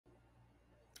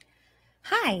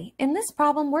Hi, in this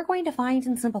problem, we're going to find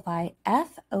and simplify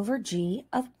f over g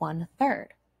of 1/3.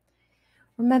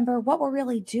 Remember, what we're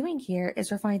really doing here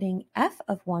is we're finding f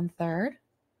of 1/3,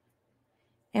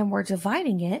 and we're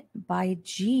dividing it by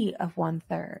g of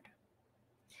 1/3.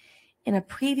 In a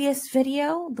previous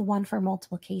video, the one for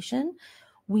multiplication,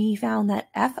 we found that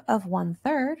f of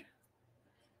 1/3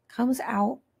 comes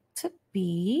out to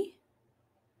be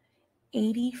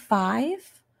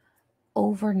 85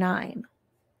 over 9.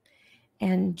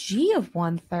 And g of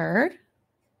 1/3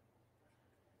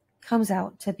 comes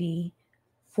out to be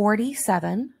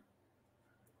 47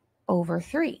 over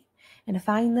 3. And to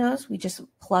find those, we just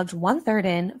plugged 1/3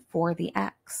 in for the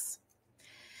x.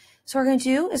 So what we're going to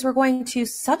do is we're going to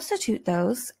substitute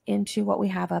those into what we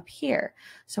have up here.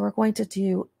 So we're going to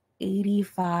do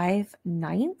 85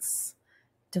 ninths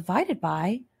divided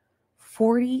by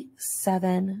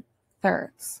 47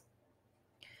 thirds.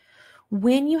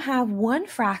 When you have one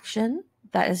fraction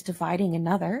that is dividing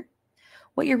another,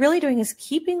 what you're really doing is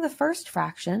keeping the first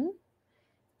fraction,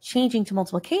 changing to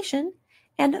multiplication,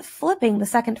 and flipping the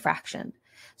second fraction.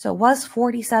 So it was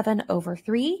 47 over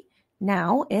 3.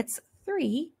 Now it's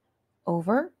 3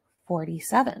 over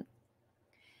 47.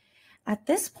 At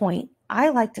this point, I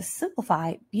like to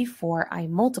simplify before I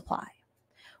multiply.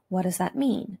 What does that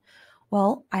mean?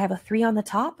 Well, I have a 3 on the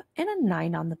top and a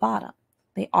 9 on the bottom.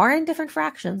 They are in different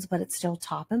fractions, but it's still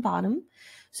top and bottom.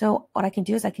 So what I can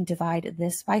do is I can divide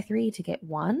this by 3 to get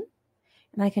 1,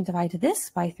 and I can divide this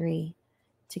by 3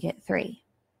 to get 3.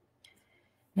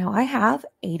 Now I have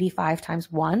 85 times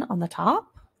 1 on the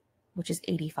top, which is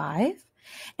 85,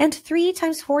 and 3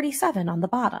 times 47 on the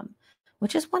bottom,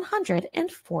 which is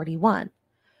 141.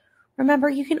 Remember,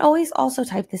 you can always also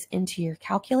type this into your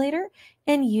calculator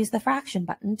and use the fraction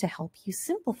button to help you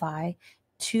simplify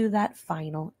to that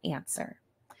final answer.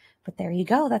 But there you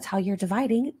go. That's how you're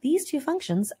dividing these two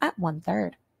functions at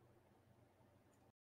 1/3.